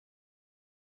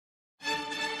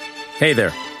Hey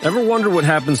there. Ever wonder what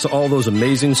happens to all those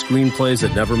amazing screenplays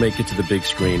that never make it to the big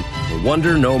screen? Well,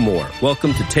 wonder no more.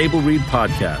 Welcome to Table Read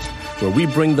Podcast, where we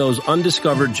bring those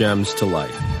undiscovered gems to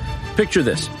life. Picture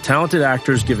this, talented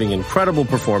actors giving incredible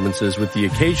performances with the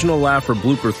occasional laugh or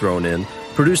blooper thrown in,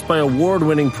 produced by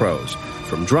award-winning pros.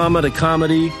 From drama to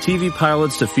comedy, TV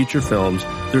pilots to feature films,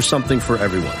 there's something for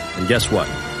everyone. And guess what?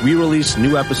 We release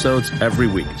new episodes every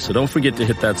week, so don't forget to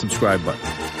hit that subscribe button.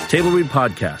 Table Read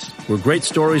Podcast, where great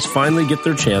stories finally get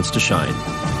their chance to shine.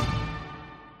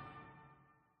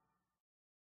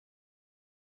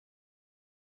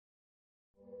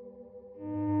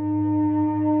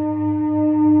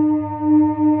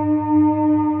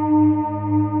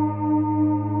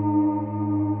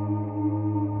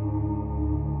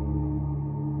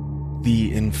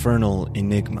 The Infernal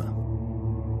Enigma.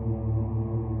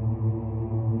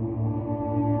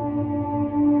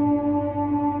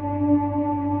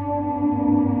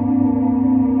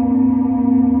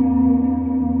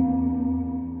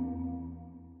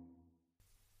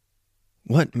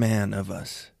 What man of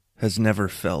us has never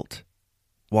felt,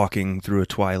 walking through a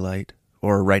twilight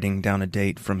or writing down a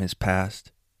date from his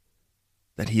past,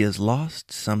 that he has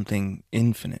lost something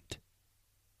infinite?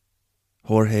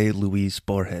 Jorge Luis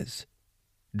Borges,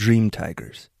 Dream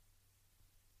Tigers.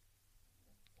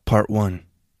 Part 1.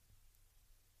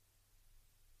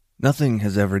 Nothing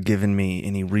has ever given me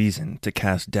any reason to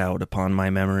cast doubt upon my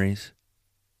memories.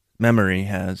 Memory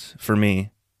has, for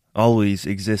me, always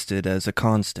existed as a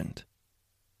constant.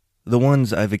 The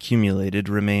ones I've accumulated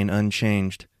remain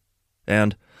unchanged,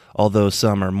 and, although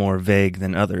some are more vague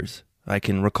than others, I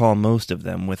can recall most of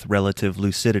them with relative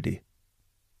lucidity.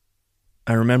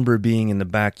 I remember being in the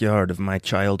backyard of my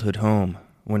childhood home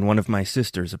when one of my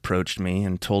sisters approached me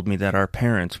and told me that our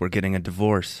parents were getting a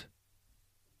divorce.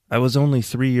 I was only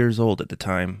 3 years old at the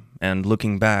time, and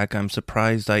looking back, I'm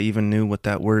surprised I even knew what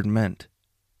that word meant.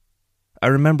 I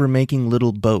remember making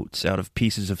little boats out of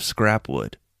pieces of scrap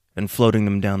wood and floating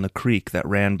them down the creek that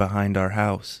ran behind our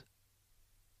house.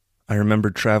 I remember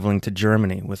traveling to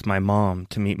Germany with my mom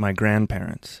to meet my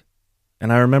grandparents,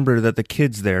 and I remember that the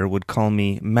kids there would call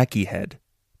me Mechie Head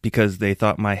because they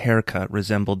thought my haircut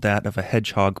resembled that of a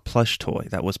hedgehog plush toy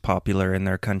that was popular in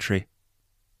their country.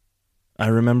 I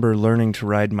remember learning to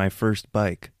ride my first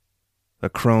bike, a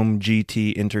Chrome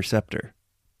GT Interceptor.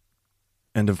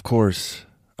 And of course,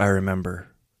 I remember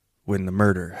when the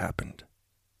murder happened.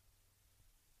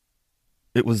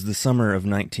 It was the summer of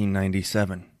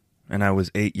 1997, and I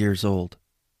was 8 years old.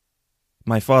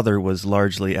 My father was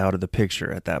largely out of the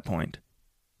picture at that point,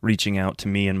 reaching out to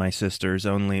me and my sisters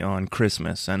only on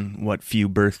Christmas and what few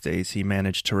birthdays he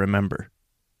managed to remember.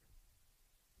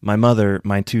 My mother,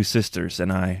 my 2 sisters,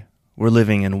 and I were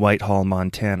living in Whitehall,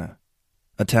 Montana,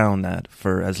 a town that,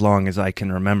 for as long as I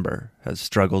can remember, has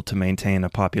struggled to maintain a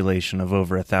population of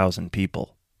over 1,000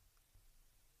 people.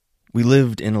 We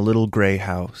lived in a little gray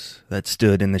house that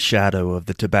stood in the shadow of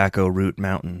the Tobacco Root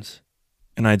Mountains,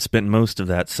 and I'd spent most of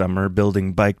that summer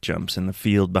building bike jumps in the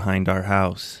field behind our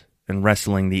house and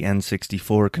wrestling the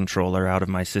N64 controller out of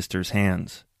my sister's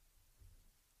hands.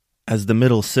 As the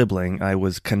middle sibling, I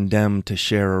was condemned to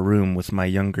share a room with my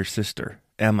younger sister,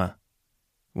 Emma,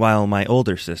 while my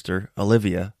older sister,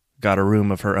 Olivia, got a room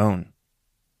of her own.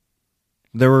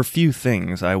 There were few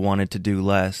things I wanted to do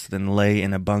less than lay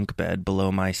in a bunk bed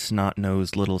below my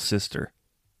snot-nosed little sister,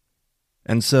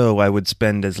 and so I would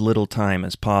spend as little time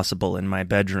as possible in my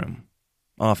bedroom,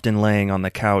 often laying on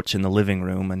the couch in the living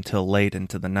room until late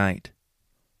into the night.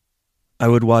 I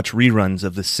would watch reruns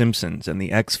of The Simpsons and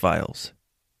The X-Files,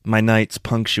 my nights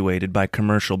punctuated by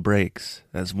commercial breaks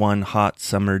as one hot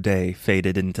summer day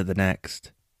faded into the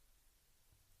next.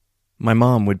 My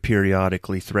mom would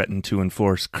periodically threaten to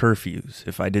enforce curfews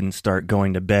if I didn't start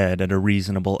going to bed at a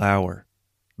reasonable hour,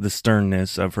 the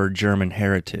sternness of her German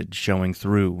heritage showing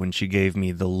through when she gave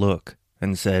me the look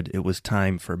and said it was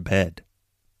time for bed.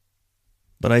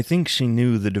 But I think she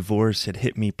knew the divorce had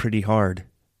hit me pretty hard,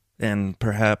 and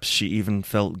perhaps she even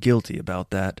felt guilty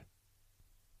about that.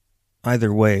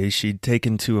 Either way, she'd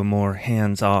taken to a more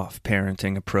hands-off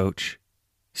parenting approach,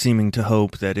 seeming to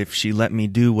hope that if she let me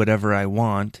do whatever I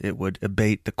want, it would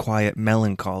abate the quiet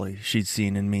melancholy she'd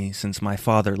seen in me since my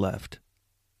father left.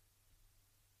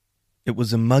 It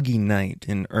was a muggy night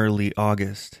in early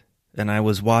August, and I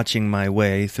was watching my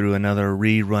way through another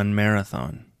rerun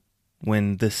marathon,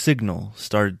 when the signal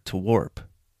started to warp,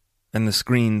 and the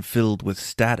screen filled with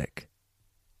static.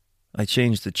 I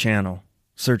changed the channel,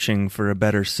 searching for a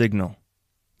better signal,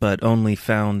 but only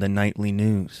found the nightly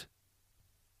news.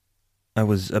 I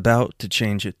was about to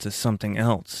change it to something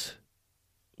else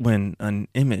when an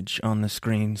image on the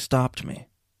screen stopped me.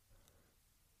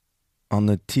 On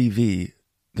the TV,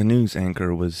 the news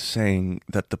anchor was saying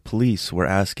that the police were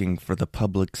asking for the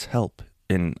public's help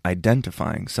in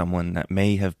identifying someone that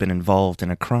may have been involved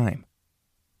in a crime.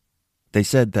 They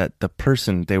said that the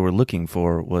person they were looking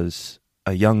for was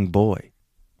a young boy,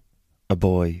 a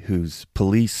boy whose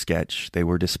police sketch they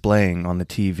were displaying on the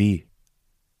TV.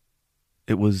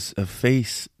 It was a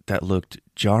face that looked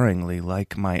jarringly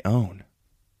like my own.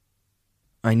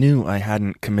 I knew I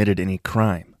hadn't committed any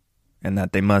crime, and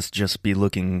that they must just be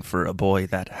looking for a boy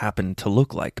that happened to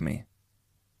look like me.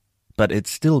 But it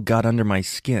still got under my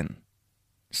skin,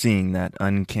 seeing that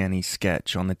uncanny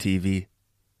sketch on the TV.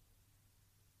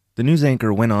 The news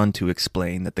anchor went on to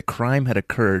explain that the crime had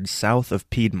occurred south of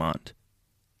Piedmont,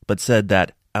 but said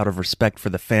that, out of respect for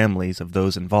the families of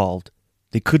those involved,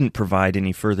 they couldn't provide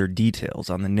any further details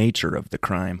on the nature of the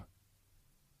crime.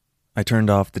 I turned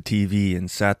off the TV and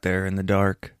sat there in the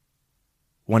dark,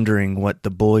 wondering what the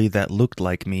boy that looked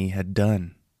like me had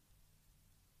done.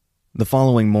 The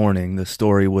following morning, the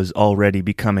story was already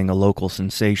becoming a local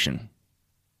sensation.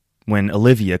 When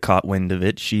Olivia caught wind of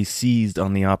it, she seized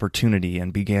on the opportunity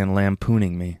and began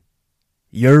lampooning me.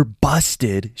 "You're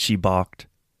busted," she balked.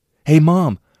 "Hey,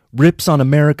 Mom, Rip's on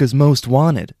America's Most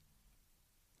Wanted."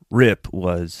 Rip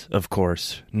was, of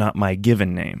course, not my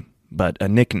given name, but a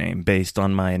nickname based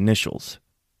on my initials,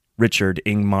 Richard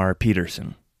Ingmar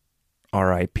Peterson,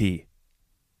 R.I.P.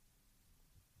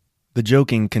 The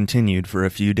joking continued for a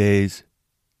few days.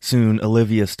 Soon,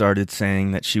 Olivia started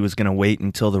saying that she was going to wait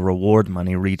until the reward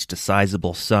money reached a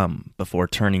sizable sum before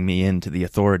turning me in to the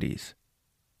authorities.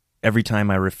 Every time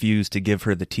I refused to give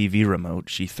her the TV remote,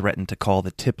 she threatened to call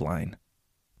the tip line.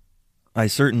 I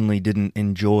certainly didn't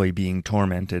enjoy being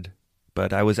tormented,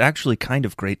 but I was actually kind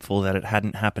of grateful that it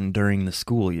hadn't happened during the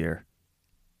school year.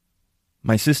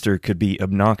 My sister could be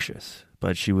obnoxious,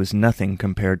 but she was nothing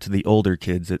compared to the older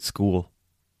kids at school.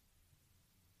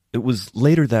 It was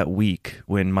later that week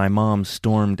when my mom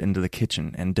stormed into the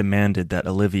kitchen and demanded that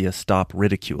Olivia stop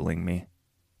ridiculing me.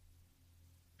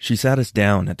 She sat us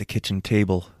down at the kitchen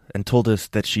table and told us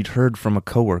that she'd heard from a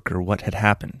coworker what had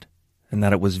happened, and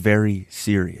that it was very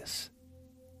serious.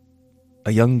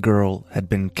 A young girl had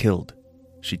been killed,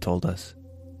 she told us.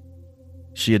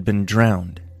 She had been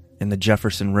drowned in the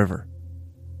Jefferson River,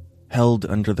 held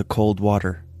under the cold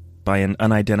water by an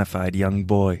unidentified young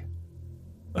boy.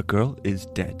 "A girl is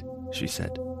dead," she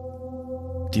said.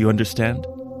 "Do you understand?"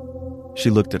 She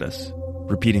looked at us,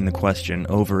 repeating the question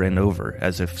over and over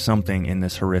as if something in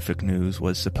this horrific news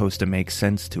was supposed to make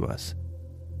sense to us.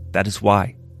 "That is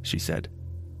why," she said.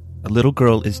 "A little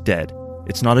girl is dead.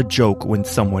 It's not a joke when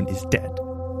someone is dead."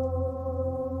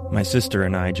 My sister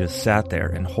and I just sat there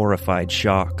in horrified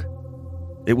shock.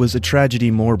 It was a tragedy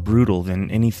more brutal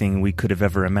than anything we could have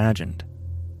ever imagined,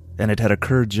 and it had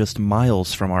occurred just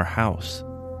miles from our house.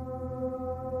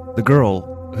 The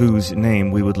girl, whose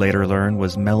name we would later learn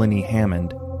was Melanie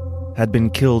Hammond, had been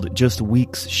killed just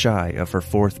weeks shy of her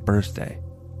 4th birthday.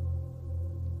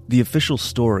 The official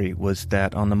story was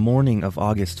that on the morning of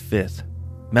August 5th,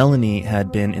 Melanie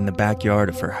had been in the backyard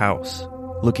of her house,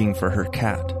 looking for her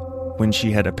cat, when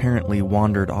she had apparently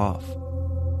wandered off.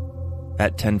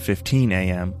 At 10:15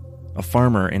 a.m., a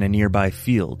farmer in a nearby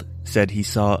field said he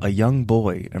saw a young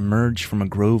boy emerge from a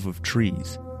grove of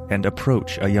trees and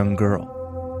approach a young girl.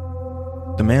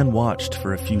 The man watched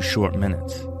for a few short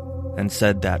minutes and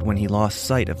said that when he lost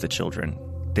sight of the children,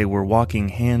 they were walking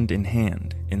hand in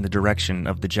hand in the direction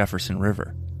of the Jefferson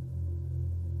River.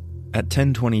 At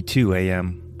 10:22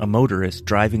 a.m., a motorist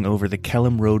driving over the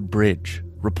Kellam Road Bridge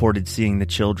reported seeing the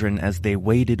children as they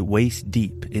waded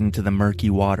waist-deep into the murky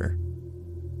water.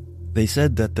 They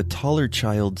said that the taller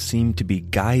child seemed to be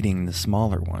guiding the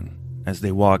smaller one as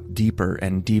they walked deeper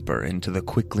and deeper into the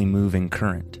quickly moving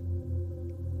current.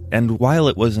 And while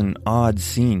it was an odd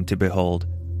scene to behold,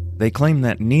 they claimed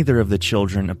that neither of the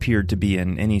children appeared to be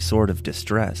in any sort of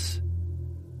distress.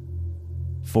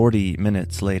 40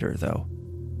 minutes later, though,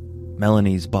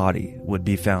 Melanie's body would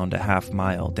be found a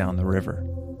half-mile down the river.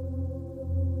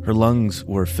 Her lungs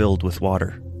were filled with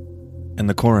water, and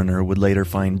the coroner would later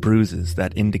find bruises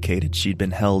that indicated she'd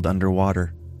been held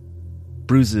underwater.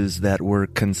 Bruises that were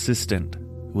consistent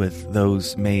with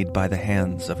those made by the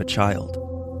hands of a child.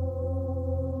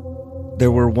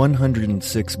 There were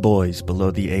 106 boys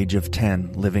below the age of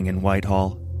 10 living in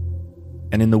Whitehall,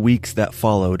 and in the weeks that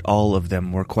followed, all of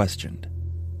them were questioned,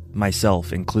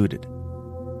 myself included.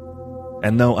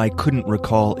 And though I couldn't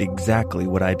recall exactly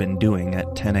what I'd been doing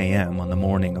at 10 a.m. on the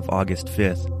morning of August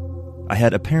 5th, I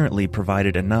had apparently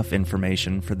provided enough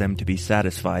information for them to be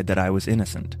satisfied that I was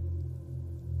innocent.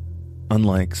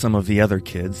 Unlike some of the other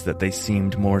kids that they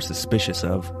seemed more suspicious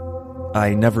of,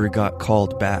 I never got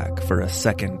called back for a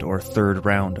second or third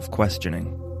round of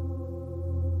questioning.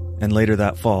 And later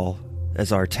that fall,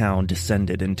 as our town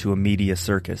descended into a media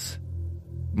circus,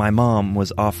 my mom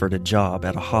was offered a job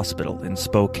at a hospital in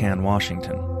Spokane,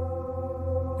 Washington,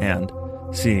 and,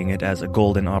 seeing it as a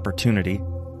golden opportunity,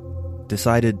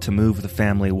 decided to move the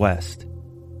family west.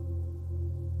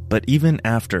 But even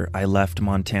after I left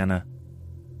Montana,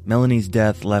 Melanie's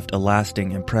death left a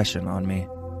lasting impression on me.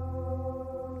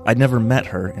 I'd never met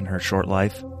her in her short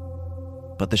life,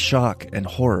 but the shock and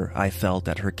horror I felt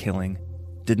at her killing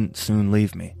didn't soon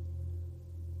leave me.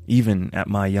 Even at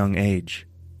my young age,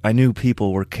 I knew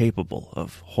people were capable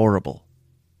of horrible,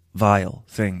 vile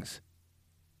things.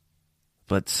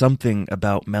 But something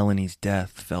about Melanie's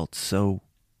death felt so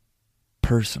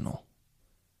personal.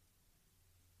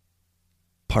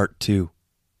 Part 2.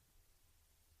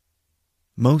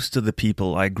 Most of the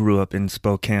people I grew up in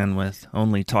Spokane with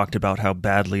only talked about how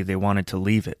badly they wanted to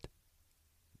leave it.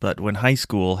 But when high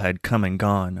school had come and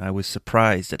gone, I was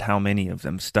surprised at how many of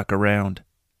them stuck around.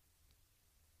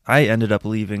 I ended up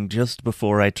leaving just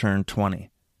before I turned 20,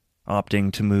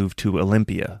 opting to move to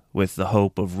Olympia with the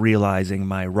hope of realizing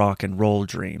my rock and roll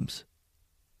dreams.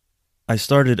 I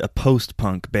started a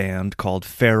post-punk band called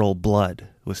Feral Blood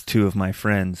with 2 of my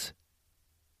friends.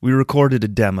 We recorded a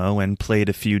demo and played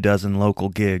a few dozen local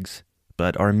gigs,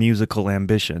 but our musical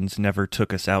ambitions never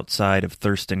took us outside of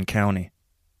Thurston County.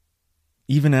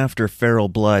 Even after Feral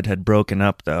Blood had broken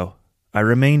up, though, I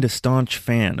remained a staunch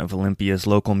fan of Olympia's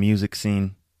local music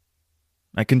scene.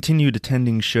 I continued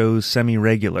attending shows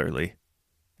semi-regularly,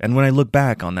 and when I look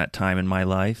back on that time in my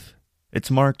life, it's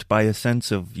marked by a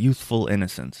sense of youthful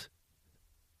innocence.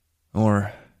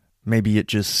 Or maybe it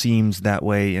just seems that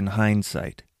way in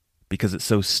hindsight, because it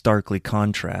so starkly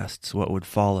contrasts what would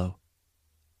follow.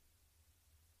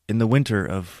 In the winter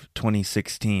of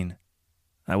 2016,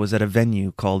 I was at a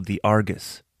venue called the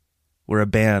Argus, where a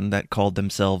band that called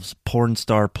themselves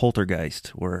Pornstar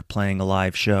Poltergeist were playing a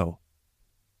live show.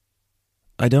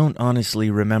 I don't honestly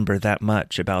remember that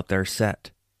much about their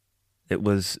set. It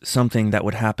was something that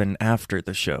would happen after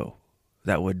the show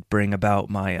that would bring about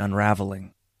my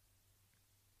unraveling.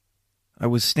 I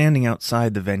was standing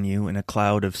outside the venue in a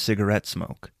cloud of cigarette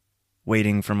smoke,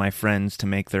 waiting for my friends to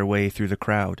make their way through the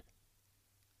crowd.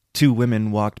 2 women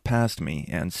walked past me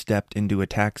and stepped into a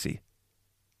taxi,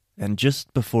 and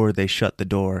just before they shut the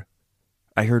door,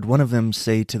 I heard one of them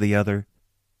say to the other,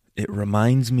 "It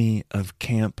reminds me of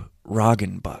Camp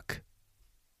Roggenbuck."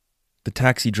 The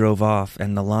taxi drove off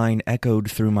and the line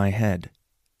echoed through my head.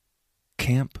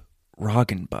 Camp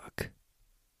Roggenbuck.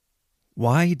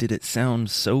 Why did it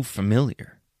sound so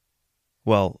familiar?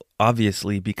 Well,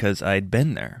 obviously because I'd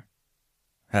been there.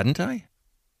 Hadn't I?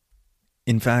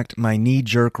 In fact, my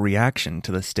knee-jerk reaction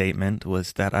to the statement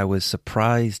was that I was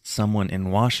surprised someone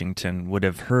in Washington would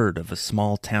have heard of a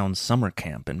small-town summer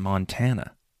camp in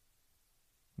Montana.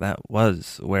 That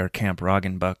was where Camp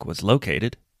Roggenbuck was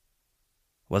located.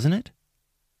 Wasn't it?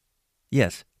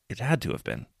 Yes, it had to have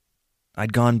been.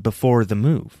 I'd gone before the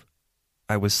move.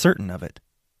 I was certain of it.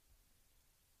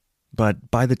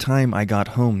 But by the time I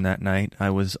got home that night, I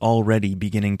was already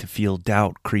beginning to feel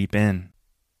doubt creep in.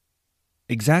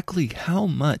 Exactly how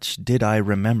much did I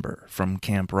remember from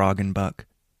Camp Roggenbuck?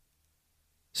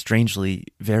 Strangely,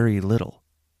 very little.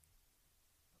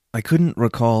 I couldn't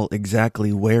recall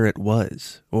exactly where it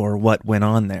was or what went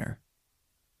on there.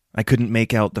 I couldn't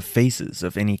make out the faces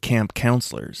of any camp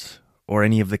counselors or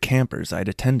any of the campers I'd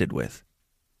attended with.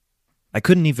 I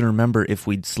couldn't even remember if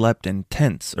we'd slept in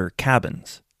tents or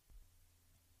cabins.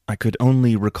 I could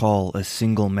only recall a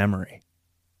single memory,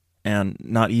 and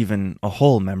not even a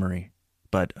whole memory,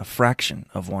 but a fraction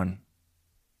of one.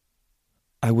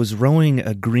 I was rowing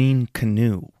a green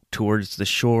canoe towards the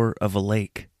shore of a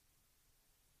lake.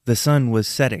 The sun was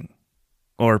setting,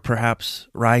 or perhaps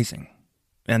rising,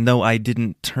 and though I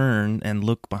didn't turn and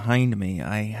look behind me,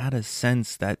 I had a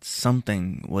sense that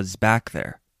something was back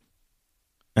there.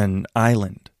 An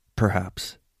island,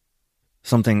 perhaps.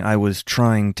 Something I was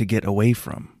trying to get away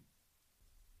from.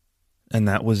 And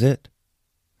that was it.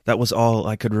 That was all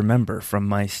I could remember from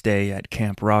my stay at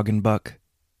Camp Roggenbuck,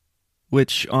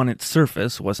 which on its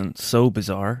surface wasn't so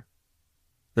bizarre.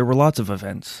 There were lots of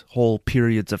events, whole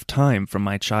periods of time from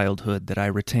my childhood that I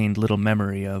retained little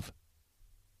memory of.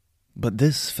 But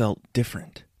this felt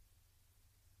different.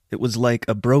 It was like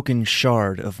a broken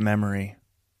shard of memory,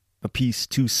 a piece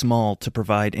too small to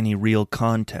provide any real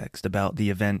context about the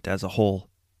event as a whole.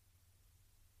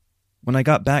 When I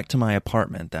got back to my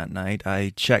apartment that night,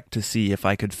 I checked to see if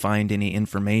I could find any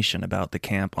information about the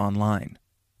camp online.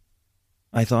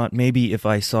 I thought maybe if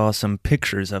I saw some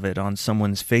pictures of it on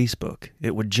someone's Facebook,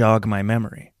 it would jog my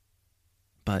memory.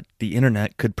 But the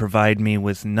internet could provide me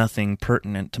with nothing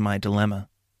pertinent to my dilemma.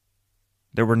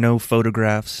 There were no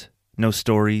photographs, no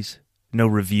stories, no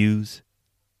reviews.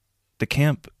 The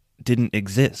camp didn't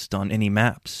exist on any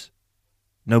maps.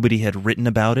 Nobody had written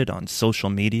about it on social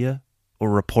media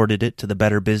or reported it to the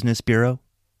Better Business Bureau.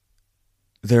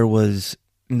 There was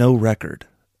no record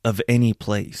of any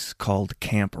place called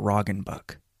Camp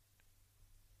Roggenbuck.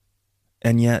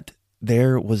 And yet,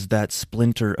 there was that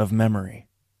splinter of memory,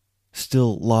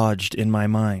 still lodged in my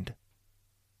mind.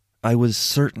 I was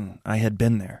certain I had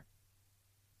been there.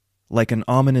 Like an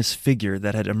ominous figure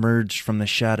that had emerged from the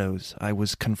shadows, I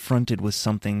was confronted with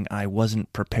something I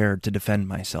wasn't prepared to defend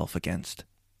myself against.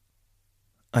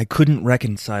 I couldn't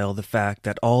reconcile the fact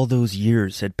that all those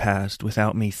years had passed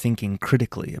without me thinking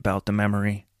critically about the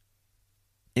memory.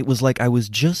 It was like I was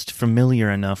just familiar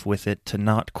enough with it to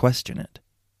not question it.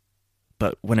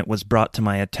 But when it was brought to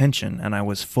my attention and I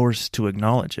was forced to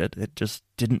acknowledge it, it just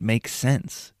didn't make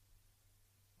sense.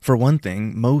 For one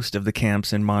thing, most of the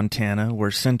camps in Montana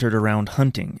were centered around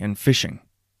hunting and fishing,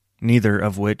 neither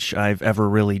of which I've ever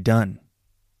really done.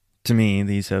 To me,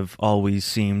 these have always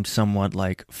seemed somewhat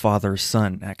like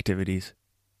father-son activities.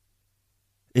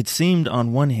 It seemed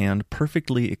on one hand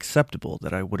perfectly acceptable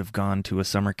that I would have gone to a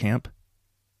summer camp,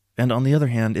 and on the other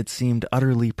hand it seemed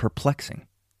utterly perplexing.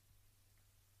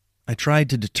 I tried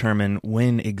to determine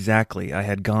when exactly I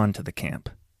had gone to the camp.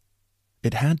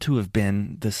 It had to have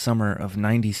been the summer of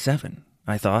 '97,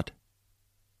 I thought.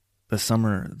 The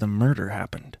summer the murder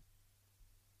happened.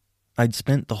 I'd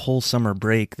spent the whole summer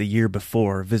break the year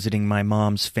before visiting my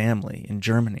mom's family in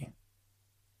Germany.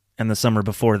 And the summer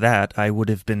before that, I would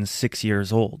have been 6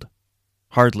 years old,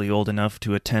 hardly old enough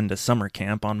to attend a summer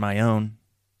camp on my own.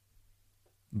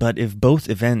 But if both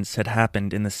events had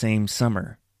happened in the same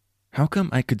summer, how come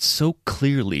I could so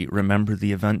clearly remember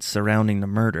the events surrounding the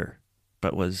murder,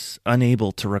 but was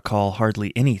unable to recall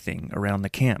hardly anything around the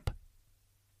camp?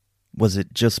 Was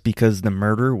it just because the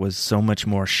murder was so much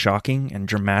more shocking and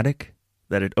dramatic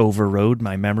that it overrode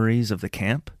my memories of the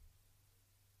camp?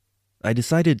 I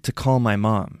decided to call my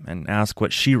mom and ask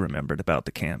what she remembered about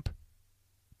the camp.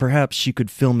 Perhaps she could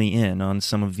fill me in on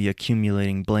some of the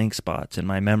accumulating blank spots in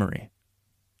my memory.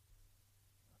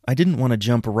 I didn't want to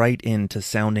jump right into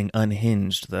sounding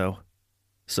unhinged, though,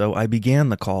 so I began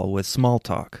the call with small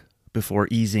talk before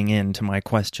easing into my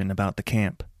question about the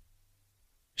camp.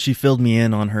 She filled me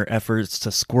in on her efforts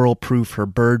to squirrel-proof her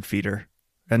bird feeder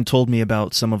and told me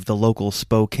about some of the local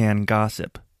Spokane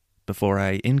gossip before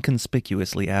I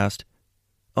inconspicuously asked,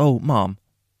 "Oh, Mom,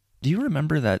 do you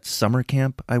remember that summer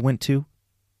camp I went to?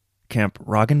 Camp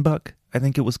Roggenbuck, I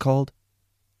think it was called,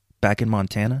 back in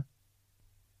Montana?"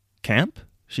 "Camp?"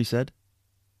 she said.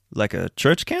 "Like a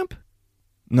church camp?"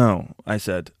 "No," I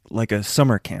said, "like a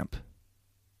summer camp.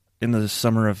 In the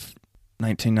summer of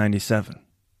 1997.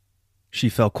 She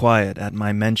fell quiet at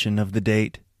my mention of the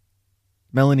date.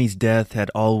 Melanie's death had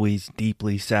always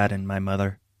deeply saddened my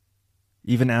mother.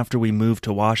 Even after we moved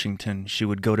to Washington, she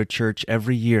would go to church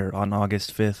every year on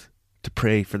August 5th to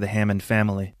pray for the Hammond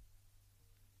family.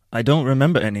 "I don't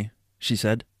remember any," she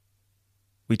said.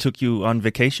 "We took you on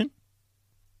vacation?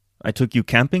 I took you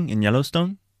camping in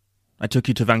Yellowstone? I took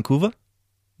you to Vancouver?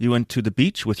 You went to the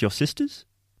beach with your sisters?"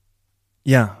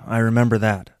 "Yeah, I remember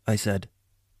that," I said.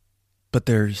 "But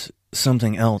there's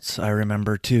something else I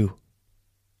remember, too."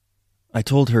 I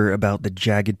told her about the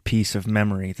jagged piece of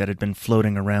memory that had been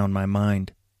floating around my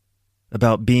mind,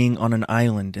 about being on an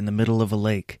island in the middle of a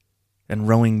lake and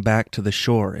rowing back to the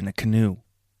shore in a canoe.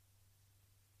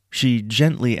 She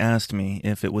gently asked me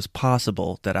if it was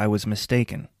possible that I was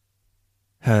mistaken.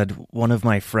 Had one of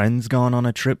my friends gone on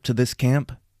a trip to this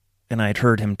camp, and I'd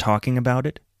heard him talking about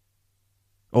it?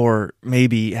 Or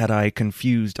maybe had I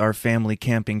confused our family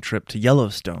camping trip to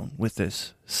Yellowstone with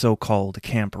this so-called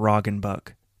Camp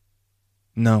Roggenbuck?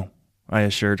 "No," I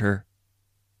assured her.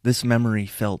 This memory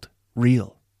felt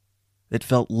real. It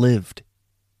felt lived.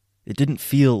 It didn't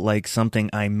feel like something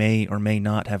I may or may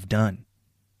not have done.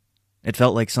 It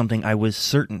felt like something I was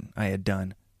certain I had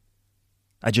done.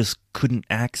 I just couldn't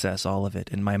access all of it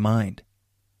in my mind.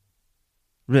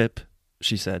 "Rip,"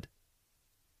 she said.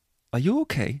 "Are you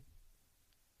okay?"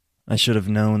 I should have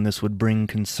known this would bring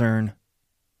concern.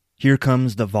 Here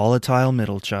comes the volatile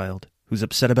middle child, who's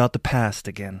upset about the past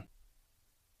again.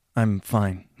 "I'm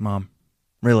fine, Mom.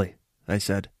 Really," I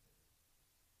said.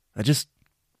 "I just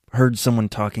heard someone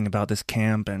talking about this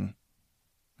camp and,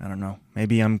 I don't know,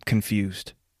 maybe I'm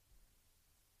confused."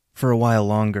 For a while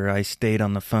longer, I stayed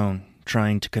on the phone,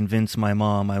 trying to convince my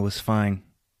mom I was fine.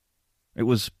 It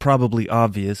was probably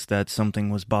obvious that something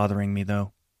was bothering me,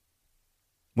 though.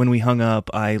 When we hung up,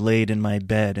 I laid in my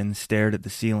bed and stared at the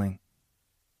ceiling.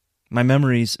 My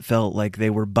memories felt like they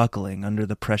were buckling under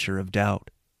the pressure of doubt.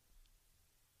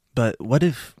 But what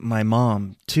if my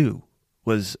mom, too,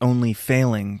 was only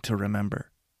failing to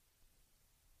remember?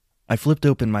 I flipped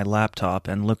open my laptop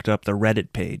and looked up the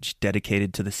Reddit page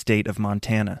dedicated to the state of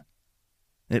Montana.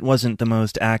 It wasn't the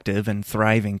most active and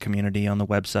thriving community on the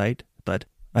website, but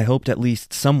I hoped at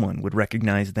least someone would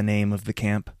recognize the name of the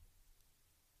camp.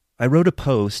 I wrote a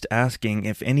post asking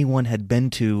if anyone had been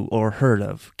to or heard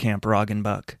of Camp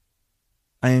Roggenbuck.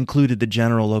 I included the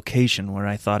general location where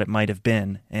I thought it might have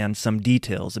been and some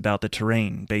details about the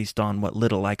terrain based on what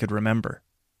little I could remember.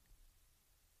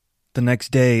 The next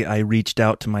day, I reached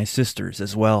out to my sisters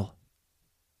as well.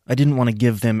 I didn't want to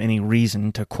give them any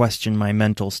reason to question my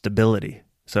mental stability,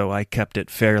 so I kept it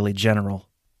fairly general.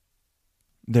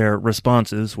 Their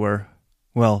responses were,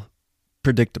 well,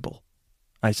 predictable,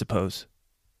 I suppose.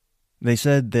 They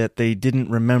said that they didn't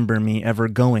remember me ever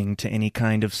going to any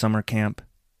kind of summer camp,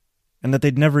 and that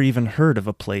they'd never even heard of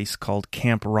a place called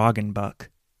Camp Roggenbuck.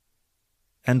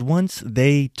 And once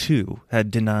they, too,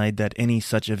 had denied that any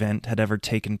such event had ever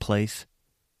taken place,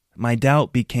 my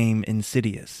doubt became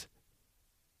insidious.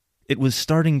 It was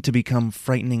starting to become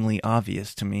frighteningly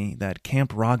obvious to me that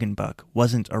Camp Roggenbuck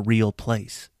wasn't a real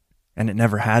place, and it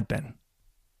never had been.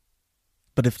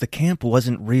 But if the camp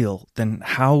wasn't real, then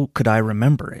how could I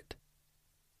remember it?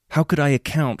 How could I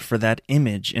account for that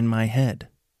image in my head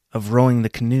of rowing the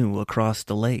canoe across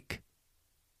the lake?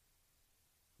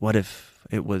 What if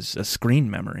it was a screen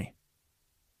memory,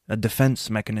 a defense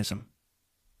mechanism?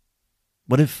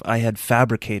 What if I had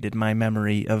fabricated my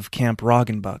memory of Camp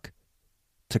Roggenbuck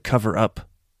to cover up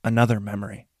another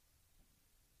memory,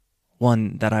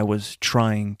 one that I was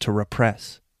trying to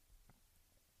repress?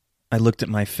 I looked at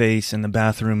my face in the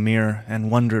bathroom mirror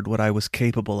and wondered what I was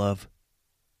capable of.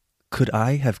 Could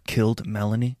I have killed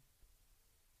Melanie?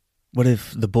 What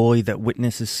if the boy that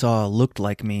witnesses saw looked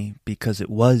like me because it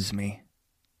was me?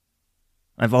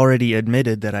 I've already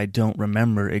admitted that I don't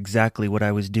remember exactly what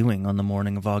I was doing on the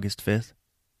morning of August 5th.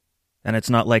 And it's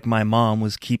not like my mom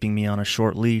was keeping me on a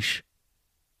short leash.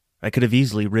 I could have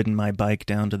easily ridden my bike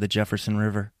down to the Jefferson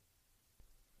River.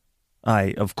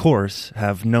 I, of course,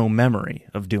 have no memory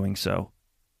of doing so,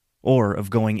 or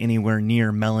of going anywhere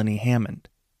near Melanie Hammond.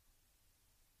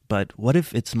 But what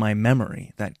if it's my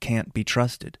memory that can't be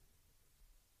trusted?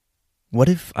 What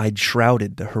if I'd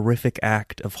shrouded the horrific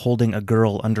act of holding a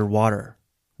girl underwater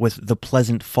with the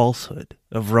pleasant falsehood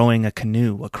of rowing a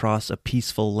canoe across a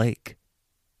peaceful lake?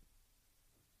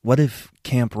 What if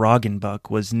Camp Roggenbuck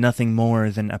was nothing more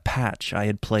than a patch I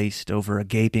had placed over a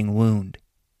gaping wound?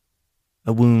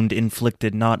 A wound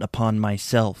inflicted not upon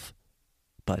myself,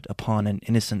 but upon an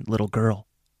innocent little girl.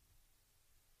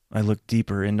 I looked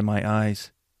deeper into my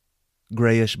eyes,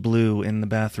 grayish blue in the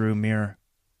bathroom mirror,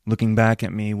 looking back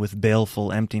at me with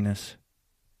baleful emptiness.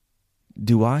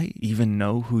 Do I even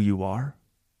know who you are?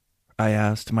 I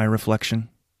asked my reflection.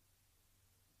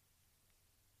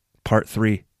 Part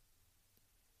 3.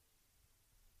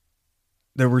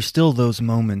 There were still those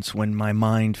moments when my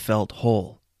mind felt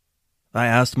whole. I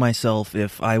asked myself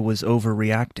if I was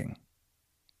overreacting.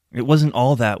 It wasn't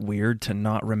all that weird to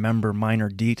not remember minor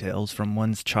details from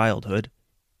one's childhood.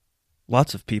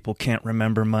 Lots of people can't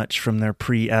remember much from their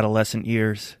pre-adolescent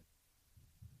years.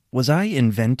 Was I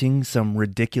inventing some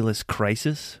ridiculous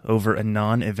crisis over a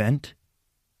non-event?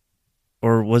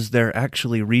 Or was there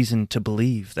actually reason to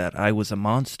believe that I was a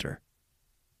monster?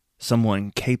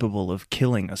 Someone capable of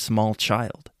killing a small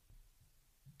child?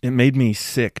 It made me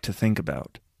sick to think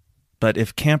about. But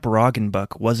if Camp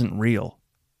Roggenbuck wasn't real,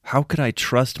 how could I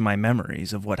trust my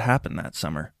memories of what happened that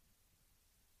summer?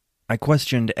 I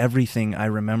questioned everything I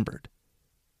remembered,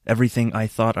 everything I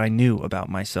thought I knew about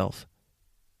myself.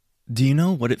 Do you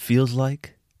know what it feels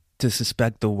like to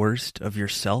suspect the worst of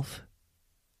yourself?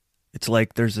 It's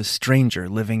like there's a stranger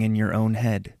living in your own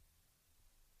head.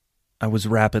 I was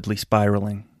rapidly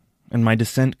spiraling, and my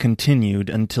descent continued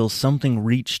until something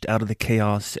reached out of the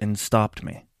chaos and stopped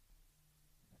me.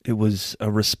 It was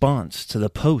a response to the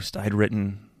post I'd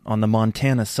written on the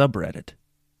Montana subreddit,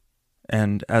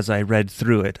 and as I read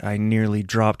through it, I nearly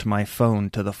dropped my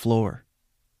phone to the floor.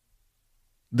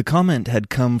 The comment had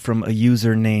come from a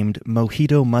user named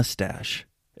Mojito Mustache,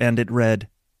 and it read,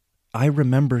 "I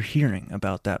remember hearing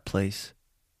about that place.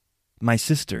 My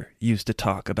sister used to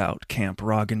talk about Camp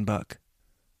Roggenbuck."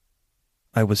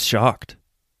 I was shocked,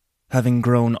 having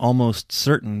grown almost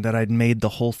certain that I'd made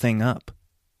the whole thing up.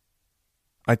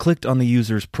 I clicked on the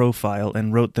user's profile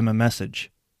and wrote them a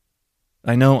message.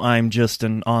 I know I'm just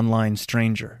an online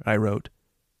stranger, I wrote,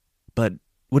 but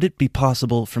would it be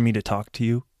possible for me to talk to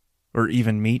you, or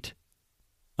even meet?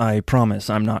 I promise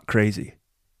I'm not crazy.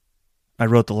 I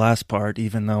wrote the last part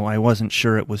even though I wasn't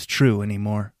sure it was true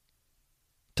anymore.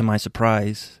 To my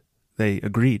surprise, they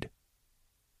agreed.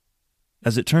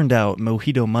 As it turned out,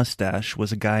 Mojito Mustache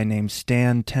was a guy named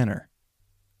Stan Tenner.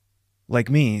 Like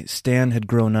me, Stan had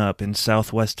grown up in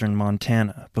southwestern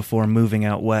Montana before moving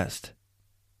out west.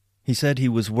 He said he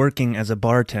was working as a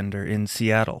bartender in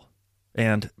Seattle,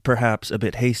 and, perhaps a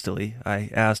bit hastily, I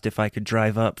asked if I could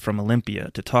drive up from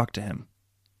Olympia to talk to him.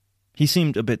 He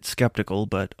seemed a bit skeptical,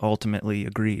 but ultimately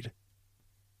agreed.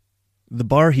 The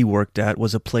bar he worked at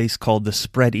was a place called the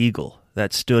Spread Eagle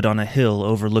that stood on a hill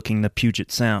overlooking the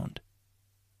Puget Sound.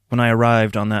 When I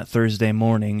arrived on that Thursday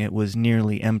morning, it was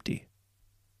nearly empty.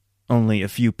 Only a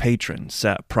few patrons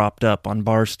sat propped up on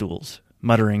bar stools,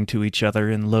 muttering to each other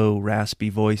in low, raspy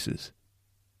voices.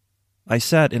 I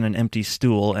sat in an empty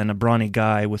stool, and a brawny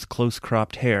guy with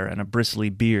close-cropped hair and a bristly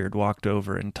beard walked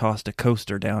over and tossed a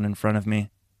coaster down in front of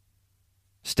me.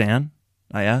 "Stan?"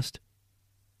 I asked.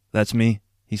 "That's me,"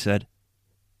 he said.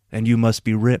 "And you must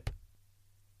be Rip."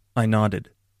 I nodded.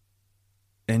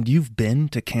 "And you've been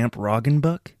to Camp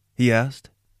Roggenbuck?" he asked.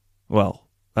 "Well,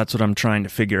 that's what I'm trying to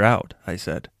figure out," I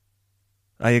said.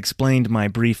 I explained my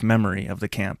brief memory of the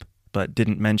camp, but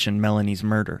didn't mention Melanie's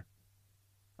murder.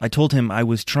 I told him I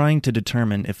was trying to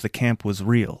determine if the camp was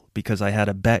real because I had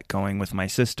a bet going with my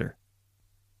sister.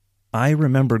 "I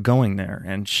remember going there,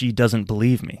 and she doesn't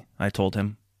believe me," I told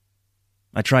him.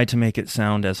 I tried to make it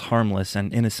sound as harmless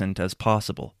and innocent as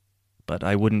possible, but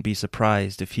I wouldn't be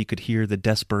surprised if he could hear the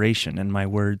desperation in my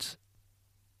words.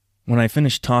 When I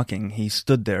finished talking, he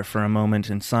stood there for a moment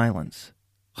in silence,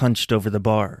 hunched over the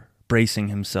bar, bracing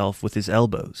himself with his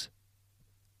elbows.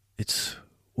 "It's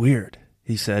weird,"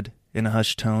 he said in a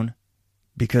hushed tone,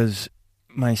 "because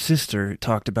my sister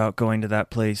talked about going to that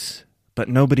place, but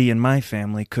nobody in my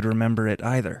family could remember it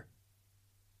either."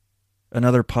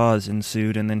 Another pause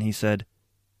ensued, and then he said,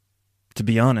 "To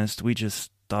be honest, we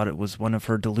just thought it was one of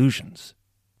her delusions."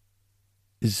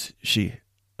 "Is she—"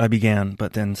 I began,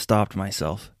 but then stopped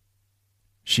myself.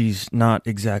 "She's not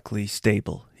exactly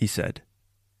stable," he said.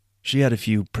 "She had a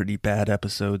few pretty bad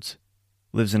episodes.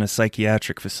 Lives in a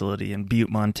psychiatric facility in Butte,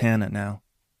 Montana now.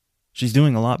 She's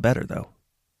doing a lot better, though."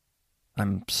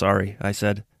 "I'm sorry," I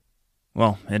said.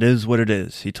 "Well, it is what it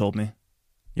is," he told me.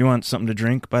 "You want something to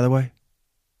drink, by the way?"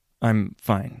 "I'm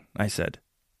fine," I said.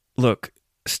 "Look,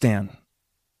 Stan,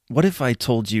 what if I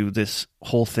told you this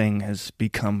whole thing has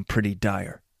become pretty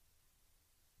dire?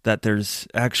 That there's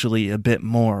actually a bit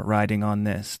more riding on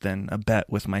this than a bet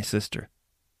with my sister.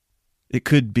 It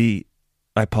could be—"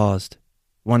 I paused,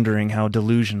 wondering how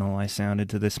delusional I sounded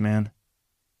to this man.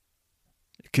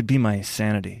 "It could be my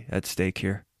sanity at stake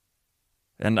here.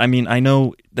 And I mean, I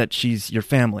know that she's your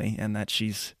family and that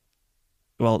she's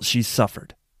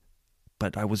suffered.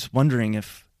 But I was wondering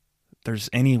if there's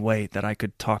any way that I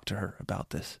could talk to her about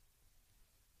this."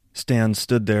 Stan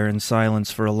stood there in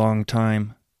silence for a long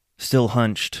time, still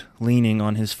hunched, leaning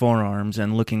on his forearms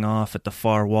and looking off at the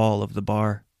far wall of the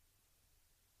bar.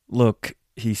 "Look,"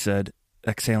 he said,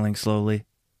 exhaling slowly,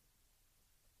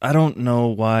 "I don't know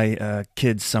why a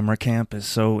kid's summer camp is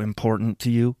so important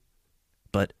to you,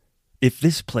 but if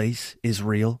this place is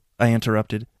real," I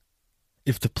interrupted,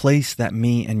 "if the place that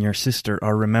me and your sister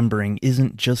are remembering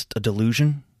isn't just a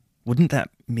delusion, wouldn't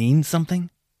that mean something?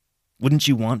 Wouldn't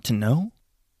you want to know?"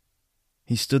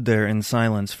 He stood there in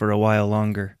silence for a while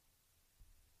longer.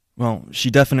 "Well,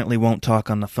 she definitely won't talk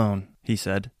on the phone," he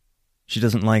said. "She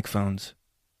doesn't like phones.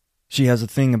 She has a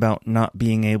thing about not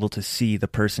being able to see the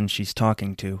person she's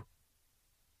talking to.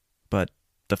 But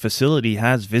the facility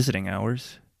has visiting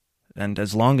hours, and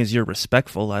as long as you're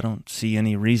respectful, I don't see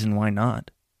any reason why not."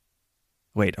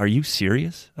 "Wait, are you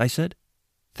serious?" I said.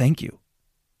 "Thank you.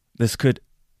 This could,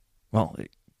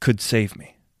 it could save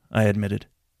me," I admitted.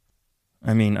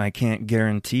 "I mean, I can't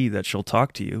guarantee that she'll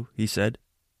talk to you," he said,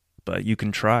 "but you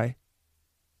can try.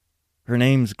 Her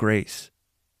name's Grace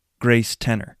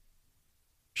Tenner.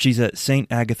 She's at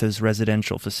St. Agatha's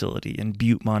residential facility in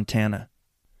Butte, Montana."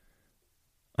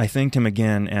 I thanked him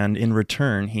again, and in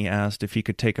return he asked if he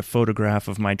could take a photograph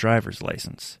of my driver's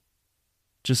license.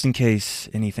 "Just in case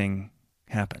anything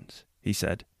happens," he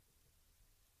said.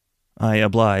 I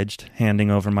obliged,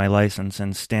 handing over my license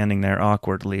and standing there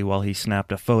awkwardly while he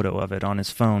snapped a photo of it on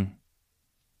his phone.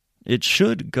 "It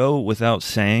should go without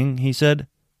saying," he said,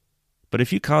 "but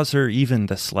if you cause her even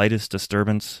the slightest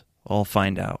disturbance, I'll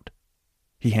find out."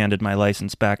 He handed my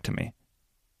license back to me.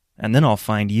 "And then I'll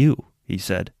find you," he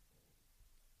said.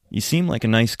 "You seem like a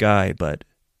nice guy, but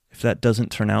If that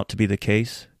doesn't turn out to be the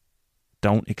case,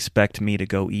 don't expect me to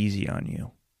go easy on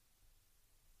you."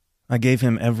 I gave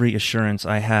him every assurance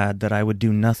I had that I would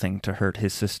do nothing to hurt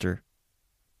his sister.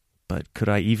 But could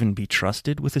I even be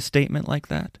trusted with a statement like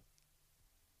that?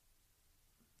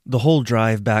 The whole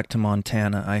drive back to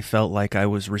Montana, I felt like I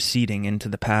was receding into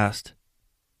the past.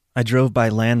 I drove by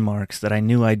landmarks that I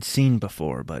knew I'd seen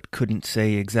before, but couldn't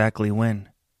say exactly when.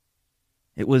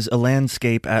 It was a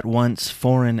landscape at once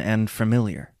foreign and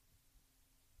familiar.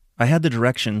 I had the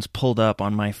directions pulled up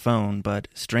on my phone, but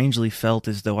strangely felt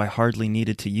as though I hardly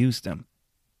needed to use them.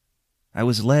 I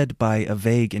was led by a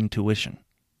vague intuition,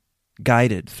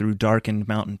 guided through darkened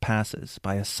mountain passes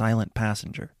by a silent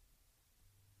passenger.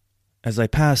 As I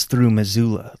passed through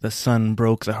Missoula, the sun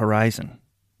broke the horizon,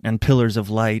 and pillars of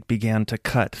light began to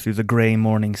cut through the gray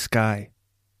morning sky.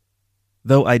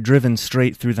 Though I'd driven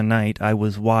straight through the night, I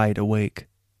was wide awake.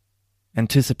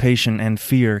 Anticipation and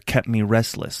fear kept me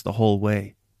restless the whole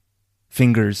way.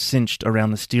 Fingers cinched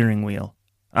around the steering wheel,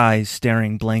 eyes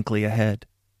staring blankly ahead.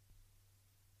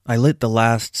 I lit the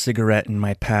last cigarette in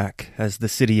my pack as the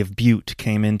city of Butte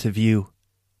came into view.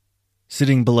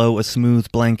 Sitting below a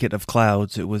smooth blanket of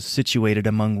clouds, it was situated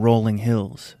among rolling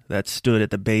hills that stood at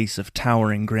the base of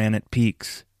towering granite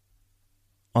peaks.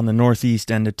 On the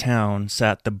northeast end of town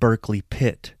sat the Berkeley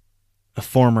Pit, a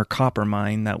former copper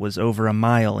mine that was over a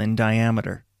mile in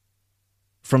diameter.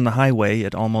 From the highway,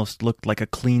 it almost looked like a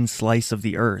clean slice of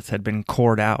the earth had been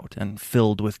cored out and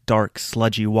filled with dark,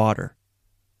 sludgy water.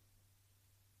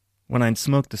 When I'd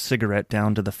smoked the cigarette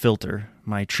down to the filter,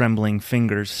 my trembling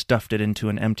fingers stuffed it into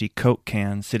an empty Coke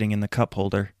can sitting in the cup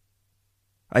holder.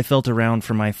 I felt around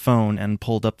for my phone and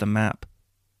pulled up the map,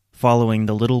 following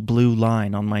the little blue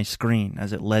line on my screen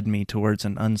as it led me towards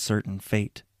an uncertain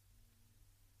fate.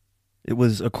 It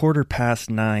was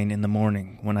 9:15 in the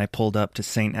morning when I pulled up to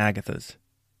St. Agatha's.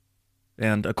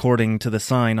 And according to the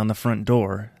sign on the front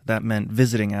door, that meant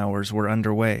visiting hours were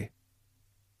underway.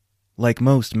 Like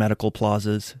most medical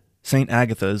plazas, St.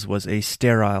 Agatha's was a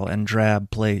sterile and drab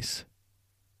place.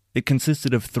 It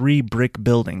consisted of 3 brick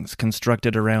buildings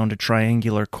constructed around a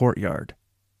triangular courtyard.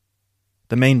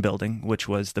 The main building, which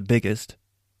was the biggest,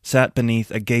 sat beneath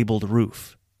a gabled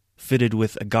roof, fitted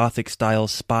with a Gothic-style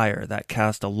spire that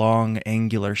cast a long,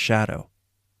 angular shadow.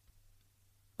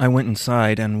 I went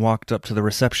inside and walked up to the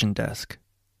reception desk,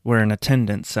 where an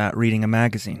attendant sat reading a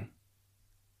magazine.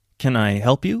 "Can I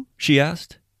help you?" she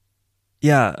asked.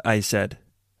 "Yeah," I said.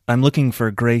 "I'm looking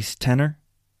for Grace Tenner."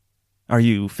 "Are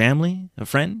you family? A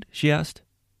friend?" she asked.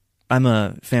 "I'm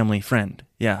a family friend,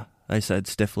 yeah," I said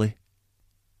stiffly.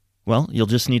 "Well, you'll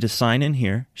just need to sign in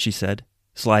here," she said,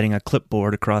 sliding a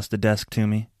clipboard across the desk to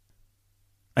me.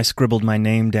 I scribbled my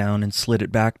name down and slid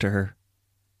it back to her.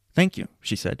 "Thank you,"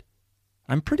 she said.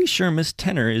 "I'm pretty sure Miss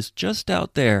Tenner is just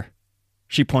out there."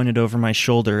 She pointed over my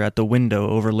shoulder at the window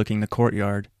overlooking the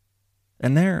courtyard,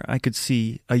 and there I could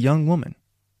see a young woman,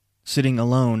 sitting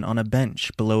alone on a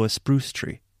bench below a spruce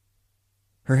tree.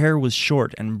 Her hair was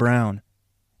short and brown,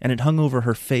 and it hung over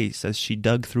her face as she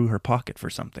dug through her pocket for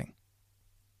something.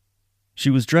 She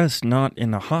was dressed not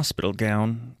in a hospital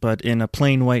gown, but in a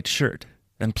plain white shirt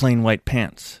and plain white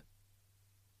pants.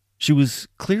 She was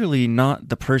clearly not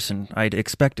the person I'd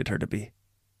expected her to be.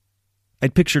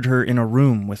 I'd pictured her in a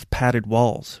room with padded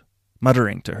walls,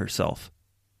 muttering to herself.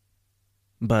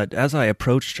 But as I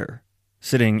approached her,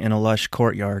 sitting in a lush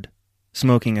courtyard,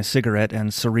 smoking a cigarette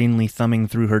and serenely thumbing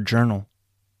through her journal,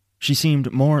 she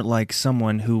seemed more like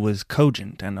someone who was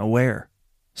cogent and aware,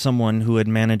 someone who had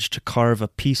managed to carve a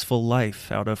peaceful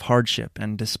life out of hardship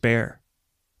and despair.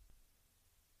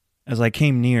 As I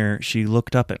came near, she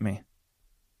looked up at me.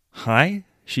 "Hi,"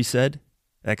 she said,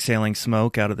 exhaling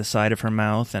smoke out of the side of her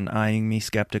mouth and eyeing me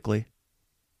skeptically.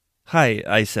 "Hi,"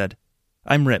 I said.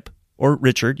 "I'm Rip, or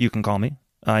Richard, you can call me.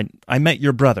 I met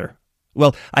your brother.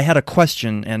 Well, I had a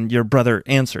question, and your brother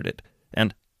answered it,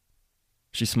 and—"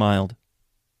 She smiled.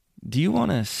 "Do you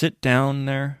want to sit down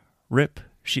there, Rip?"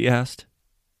 she asked.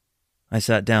 I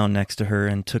sat down next to her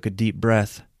and took a deep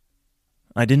breath.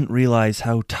 I didn't realize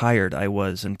how tired I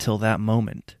was until that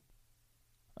moment.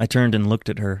 I turned and looked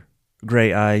at her,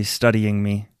 gray eyes studying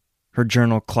me, her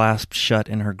journal clasped shut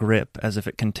in her grip as if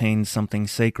it contained something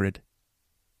sacred.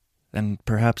 And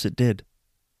perhaps it did.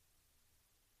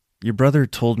 "Your brother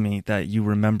told me that you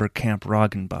remember Camp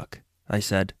Roggenbuck," I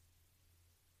said.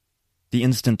 The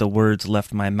instant the words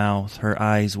left my mouth, her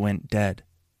eyes went dead,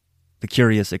 the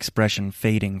curious expression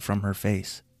fading from her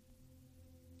face.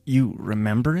 "You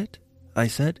remember it?" I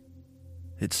said.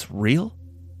 "It's real?"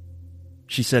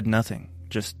 She said nothing,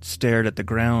 just stared at the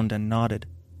ground and nodded.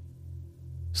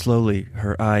 Slowly,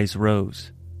 her eyes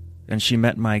rose, and she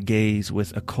met my gaze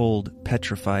with a cold,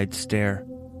 petrified stare.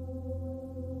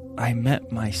 "I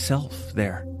met myself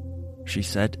there," she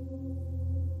said.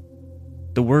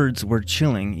 The words were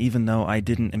chilling even though I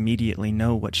didn't immediately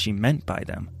know what she meant by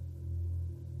them.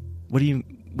 What do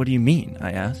you mean?"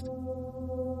 I asked.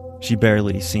 She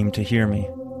barely seemed to hear me.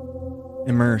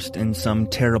 Immersed in some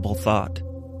terrible thought,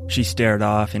 she stared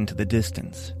off into the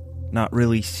distance, not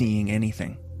really seeing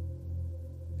anything.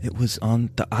 "It was on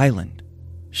the island,"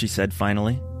 she said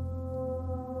finally.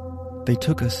 "They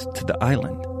took us to the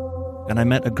island, and I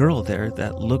met a girl there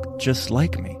that looked just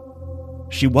like me.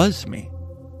 She was me,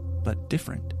 but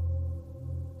different.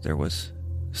 There was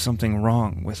something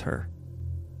wrong with her."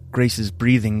 Grace's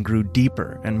breathing grew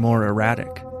deeper and more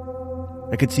erratic.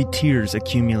 I could see tears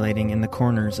accumulating in the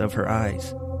corners of her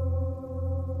eyes.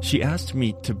 "She asked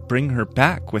me to bring her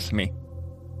back with me.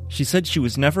 She said she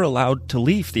was never allowed to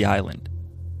leave the island.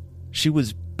 She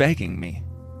was begging me."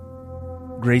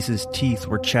 Grace's teeth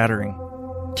were chattering.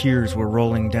 Tears were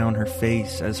rolling down her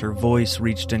face as her voice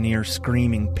reached a near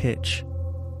screaming pitch.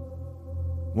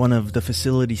 One of the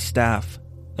facility staff,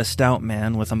 a stout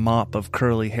man with a mop of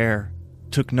curly hair,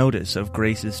 took notice of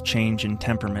Grace's change in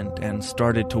temperament and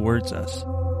started towards us.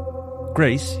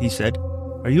 "Grace," he said,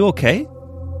 "are you okay?"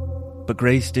 But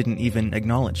Grace didn't even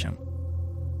acknowledge him.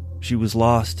 She was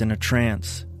lost in a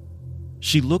trance.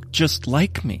 "She looked just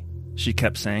like me," she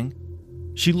kept saying.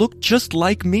 "She looked just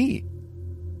like me."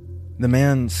 The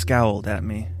man scowled at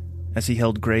me as he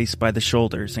held Grace by the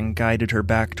shoulders and guided her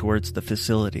back towards the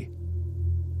facility.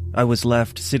 I was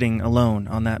left sitting alone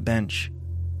on that bench,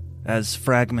 as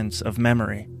fragments of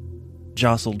memory,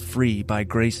 jostled free by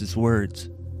Grace's words,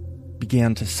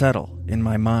 began to settle in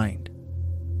my mind.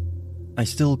 I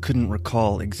still couldn't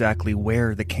recall exactly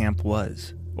where the camp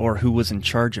was, or who was in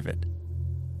charge of it,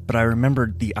 but I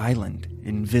remembered the island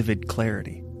in vivid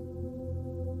clarity.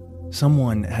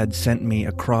 Someone had sent me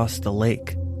across the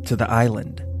lake to the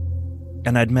island,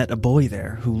 and I'd met a boy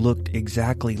there who looked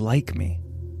exactly like me.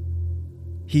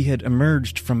 He had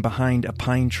emerged from behind a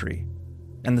pine tree,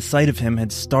 and the sight of him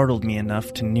had startled me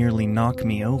enough to nearly knock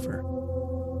me over.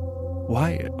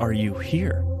 "Why are you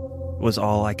here?" was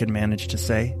all I could manage to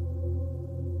say.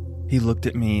 He looked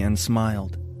at me and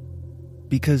smiled.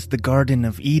 "Because the Garden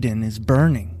of Eden is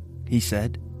burning," he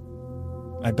said.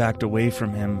 I backed away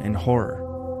from him in horror,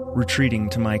 retreating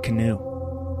to my canoe.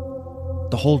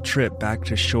 The whole trip back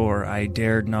to shore, I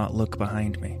dared not look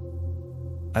behind me.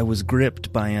 I was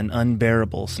gripped by an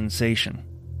unbearable sensation.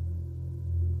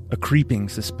 A creeping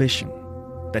suspicion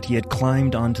that he had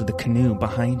climbed onto the canoe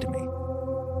behind me.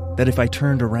 That if I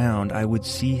turned around, I would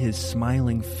see his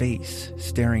smiling face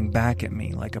staring back at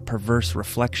me like a perverse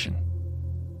reflection.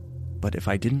 But if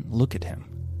I didn't look at him,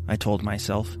 I told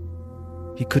myself,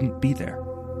 he couldn't be there.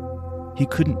 He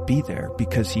couldn't be there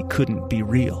because he couldn't be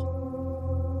real.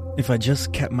 If I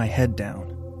just kept my head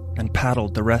down and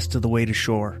paddled the rest of the way to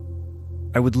shore,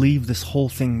 I would leave this whole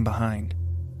thing behind,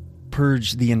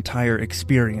 purge the entire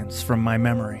experience from my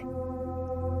memory.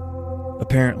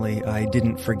 Apparently, I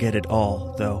didn't forget it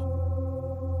all,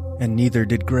 though, and neither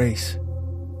did Grace.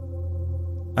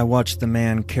 I watched the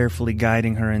man carefully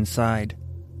guiding her inside,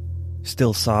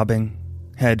 still sobbing,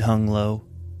 head hung low.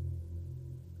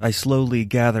 I slowly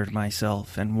gathered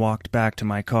myself and walked back to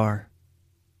my car.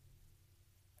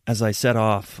 As I set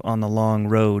off on the long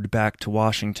road back to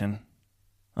Washington,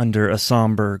 under a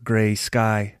somber gray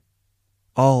sky,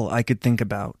 all I could think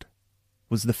about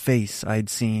was the face I'd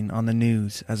seen on the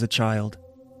news as a child.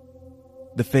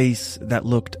 The face that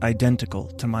looked identical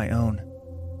to my own.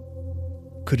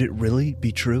 Could it really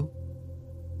be true?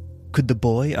 Could the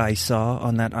boy I saw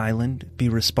on that island be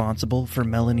responsible for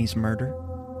Melanie's murder?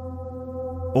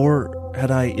 Or had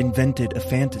I invented a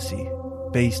fantasy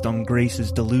based on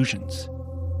Grace's delusions,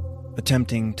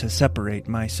 attempting to separate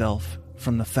myself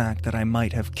from the fact that I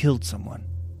might have killed someone?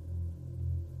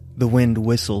 The wind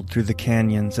whistled through the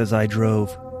canyons as I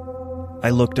drove. I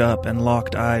looked up and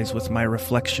locked eyes with my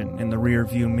reflection in the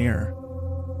rear-view mirror.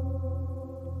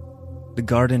 "The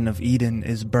Garden of Eden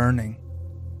is burning,"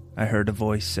 I heard a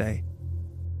voice say.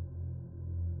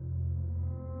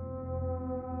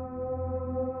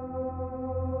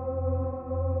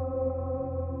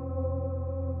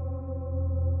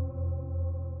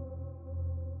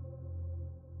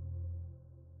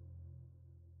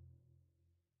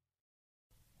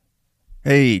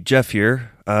 Hey, Jeff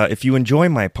here. If you enjoy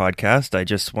my podcast, I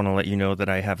just want to let you know that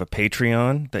I have a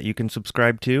Patreon that you can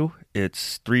subscribe to.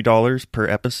 It's $3 per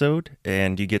episode,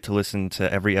 and you get to listen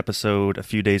to every episode a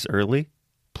few days early.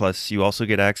 Plus, you also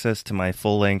get access to my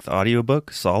full-length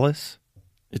audiobook, Solace.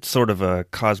 It's sort of a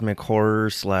cosmic horror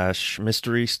 /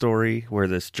 mystery story where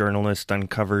this journalist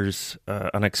uncovers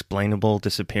unexplainable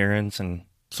disappearance and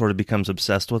sort of becomes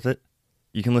obsessed with it.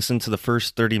 You can listen to the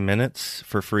first 30 minutes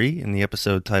for free in the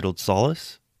episode titled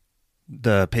Solace.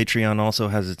 The Patreon also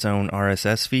has its own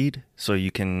RSS feed, so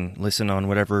you can listen on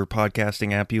whatever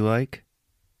podcasting app you like.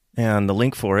 And the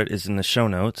link for it is in the show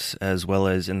notes, as well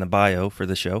as in the bio for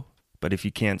the show. But if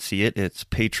you can't see it, it's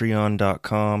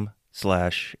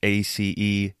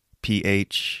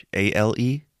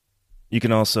patreon.com/ACEPHALE. You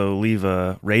can also leave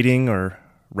a rating or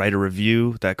write a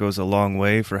review. That goes a long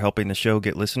way for helping the show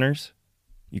get listeners.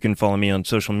 You can follow me on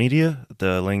social media.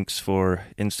 The links for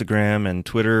Instagram and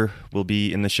Twitter will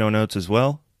be in the show notes as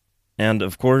well. And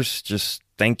of course, just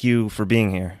thank you for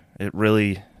being here. It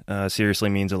really seriously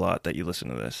means a lot that you listen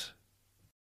to this.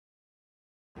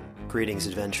 Greetings,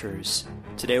 adventurers.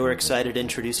 Today we're excited to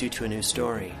introduce you to a new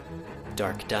story,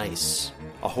 Dark Dice,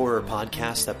 a horror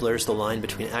podcast that blurs the line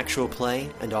between actual play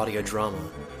and audio drama,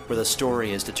 where the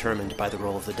story is determined by the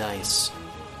roll of the dice.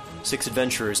 6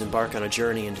 adventurers embark on a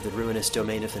journey into the ruinous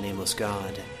domain of the Nameless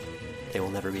God. They will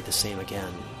never be the same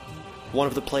again. One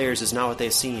of the players is not what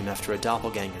they seem after a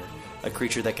doppelganger, a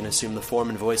creature that can assume the form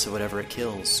and voice of whatever it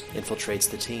kills, infiltrates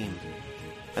the team.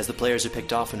 As the players are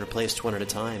picked off and replaced one at a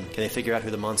time, can they figure out who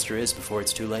the monster is before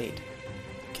it's too late?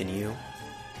 Can you?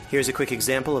 Here's a quick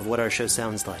example of what our show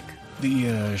sounds like.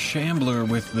 The shambler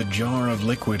with the jar of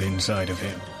liquid inside of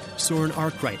him. Soren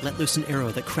Arkwright let loose an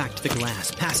arrow that cracked the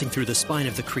glass, passing through the spine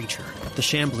of the creature. The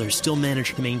shambler still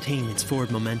managed to maintain its forward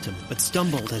momentum, but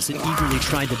stumbled as it eagerly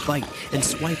tried to bite and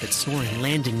swipe at Soren,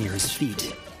 landing near his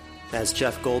feet. As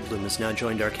Jeff Goldblum has now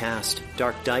joined our cast,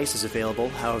 Dark Dice is available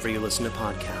however you listen to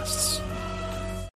podcasts.